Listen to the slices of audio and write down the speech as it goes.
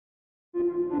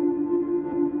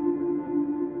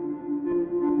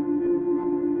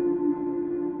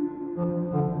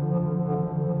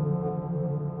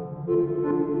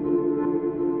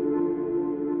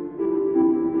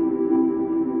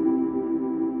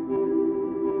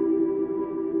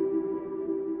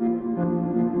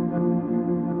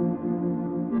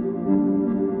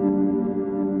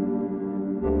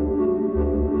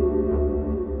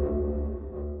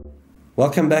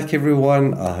Welcome back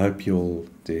everyone, I hope you're all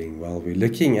doing well. We're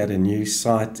looking at a new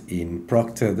site in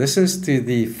Proctor. This is to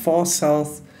the far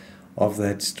south of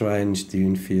that strange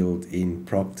dune field in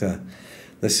Proctor.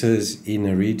 This is in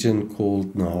a region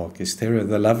called Noachis Terra.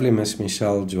 The lovely Miss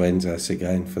Michelle joins us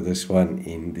again for this one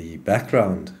in the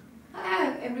background.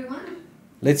 Hello everyone.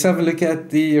 Let's have a look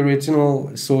at the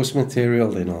original source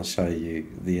material, then I'll show you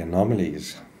the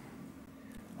anomalies.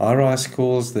 IRIS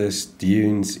calls this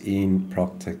dunes in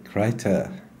Proctor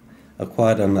Crater,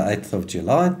 acquired on the 8th of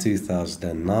July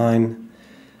 2009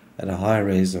 at a high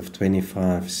res of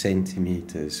 25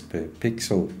 centimeters per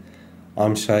pixel.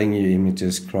 I'm showing you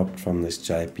images cropped from this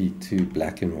JP2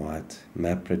 black and white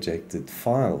map projected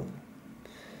file.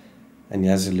 And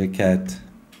here's a look at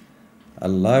a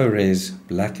low res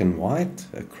black and white,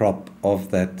 a crop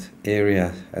of that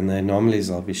area, and the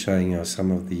anomalies I'll be showing you are some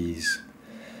of these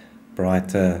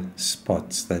brighter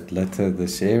spots that litter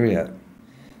this area.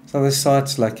 So the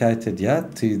site's located here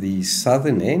to the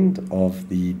southern end of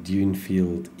the dune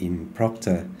field in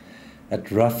Proctor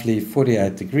at roughly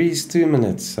 48 degrees 2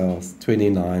 minutes south,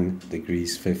 29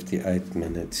 degrees 58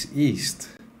 minutes east.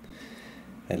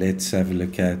 And let's have a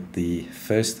look at the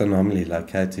first anomaly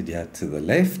located here to the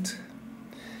left.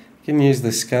 You can use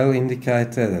the scale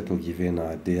indicator, that will give you an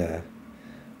idea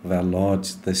of how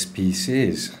large this piece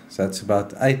is. So it's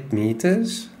about 8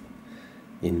 meters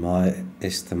in my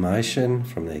estimation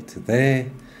from there to there.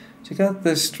 Check out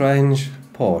this strange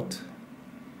part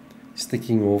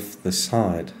sticking off the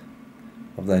side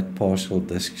of that partial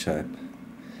disc shape.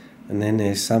 And then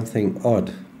there's something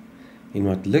odd in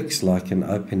what looks like an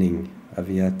opening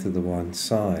over here to the one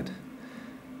side.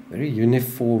 Very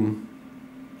uniform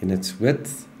in its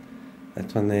width.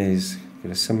 That one there's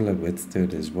got a similar width to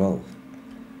it as well.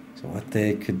 So what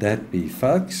there could that be,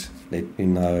 folks? Let me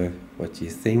know what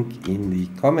you think in the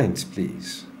comments,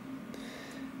 please.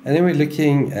 And then we're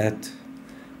looking at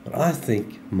what I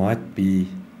think might be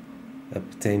a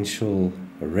potential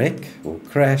wreck or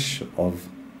crash of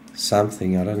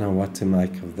something. I don't know what to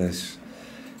make of this.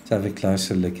 Let's have a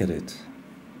closer look at it.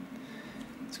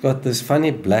 It's got this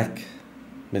funny black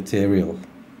material.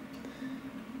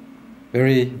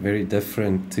 Very, very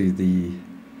different to the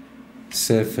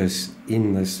surface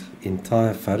in this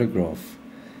entire photograph.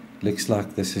 Looks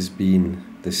like this has been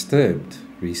disturbed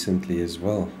recently as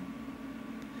well.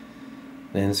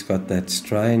 Then it's got that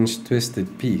strange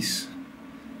twisted piece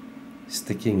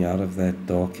sticking out of that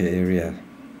darker area.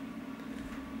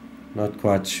 Not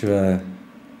quite sure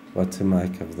what to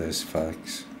make of this,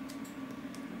 folks.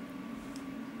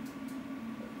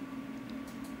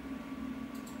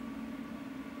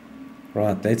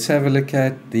 Right, let's have a look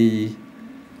at the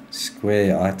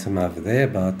square item over there,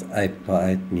 about 8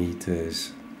 by 8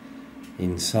 meters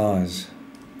in size.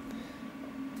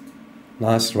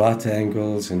 Nice right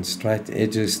angles and straight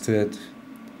edges to it,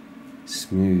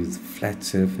 smooth flat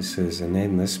surfaces, and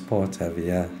then this part over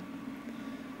here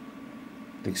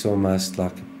looks almost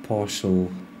like a partial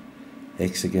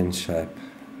hexagon shape.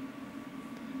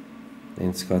 Then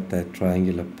it's got that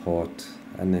triangular part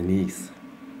underneath.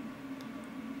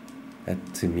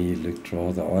 That to me looked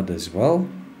rather odd as well.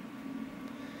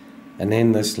 And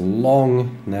then this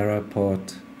long narrow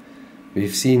part.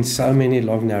 We've seen so many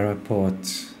long narrow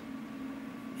parts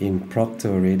in Proctor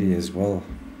already as well.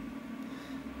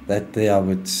 That there I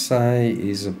would say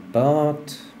is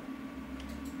about,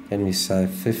 can we say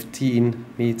 15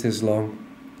 meters long.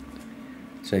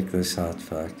 Check this out,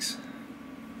 folks.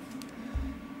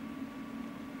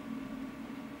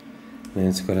 And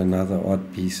it's got another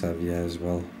odd piece over here as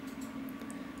well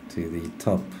to the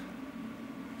top.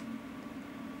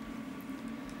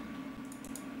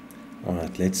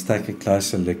 Alright, let's take a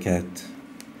closer look at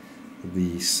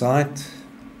the site.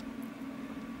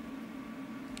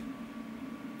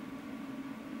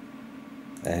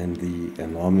 And the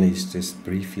anomalies just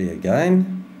briefly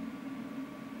again.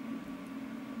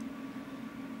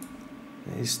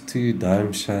 There's 2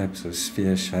 dome shapes or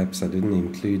sphere shapes I didn't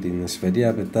include in this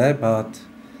video, but they're about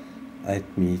 8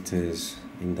 meters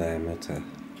in diameter.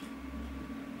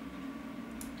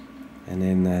 And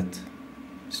then that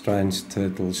strange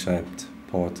turtle shaped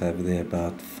part over there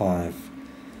about 5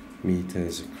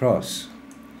 meters across.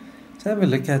 Let's have a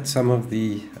look at some of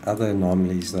the other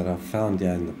anomalies that I've found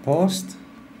here in the past.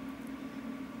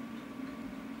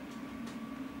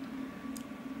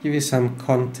 Give you some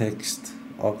context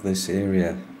of this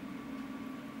area.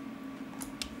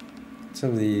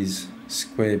 Some of these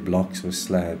square blocks or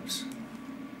slabs.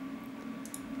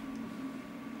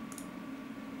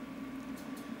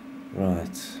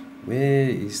 Right, where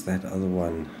is that other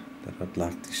one that I'd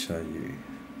like to show you?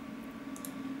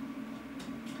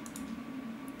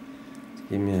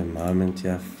 Give me a moment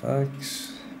here,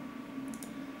 folks.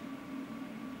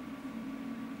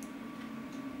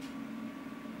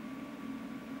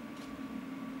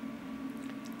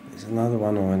 There's another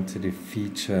one I wanted to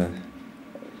feature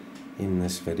in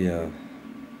this video.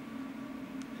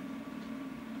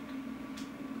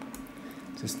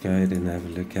 Just go ahead and have a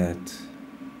look at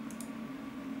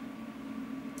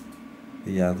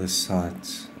the other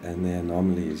sites and the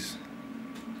anomalies.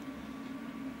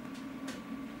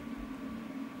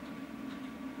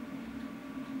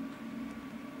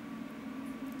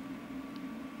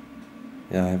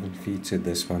 Yeah, I haven't featured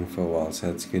this one for a while, so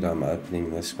it's good I'm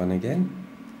opening this one again.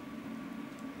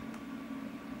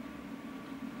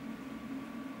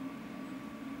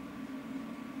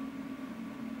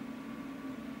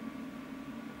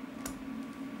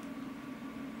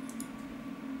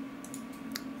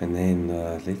 And then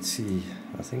let's see,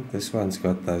 I think this one's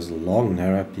got those long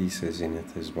narrow pieces in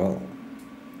it as well.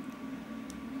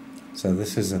 So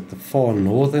this is at the far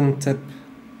northern tip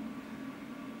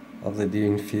of the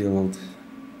dune field.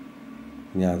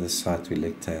 And the other site we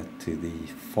looked at to the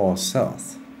far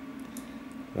south.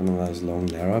 One of those long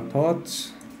narrow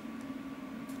parts.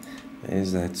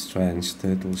 There's that strange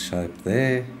turtle shape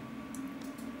there.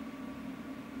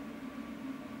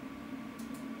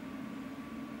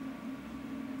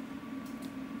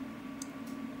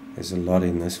 There's a lot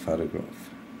in this photograph.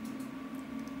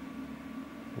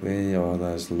 Where are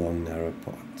those long narrow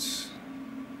parts?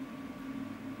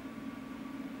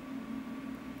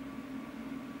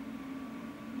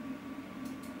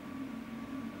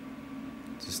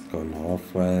 Just gone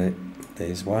halfway.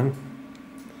 There's one.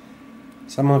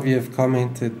 Some of you have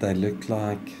commented they look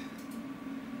like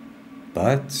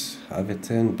boats,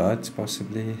 overturned boats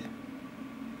possibly.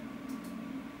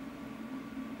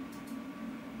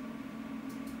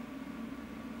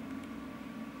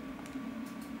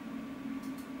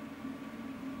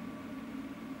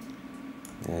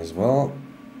 As well.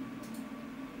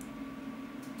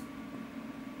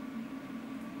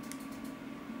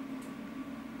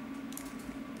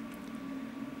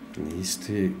 These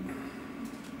two,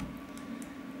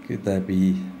 could they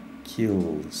be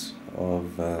keels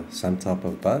of some type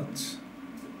of boats?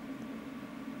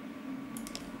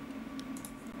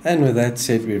 And with that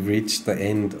said, we've reached the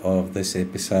end of this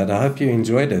episode. I hope you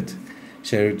enjoyed it.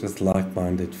 Share it with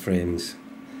like-minded friends.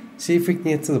 See if we can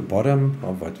get to the bottom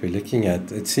of what we're looking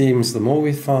at. It seems the more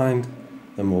we find,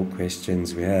 the more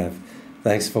questions we have.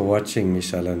 Thanks for watching,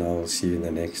 Michelle, and I will see you in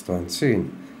the next one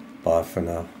soon. Bye for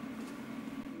now.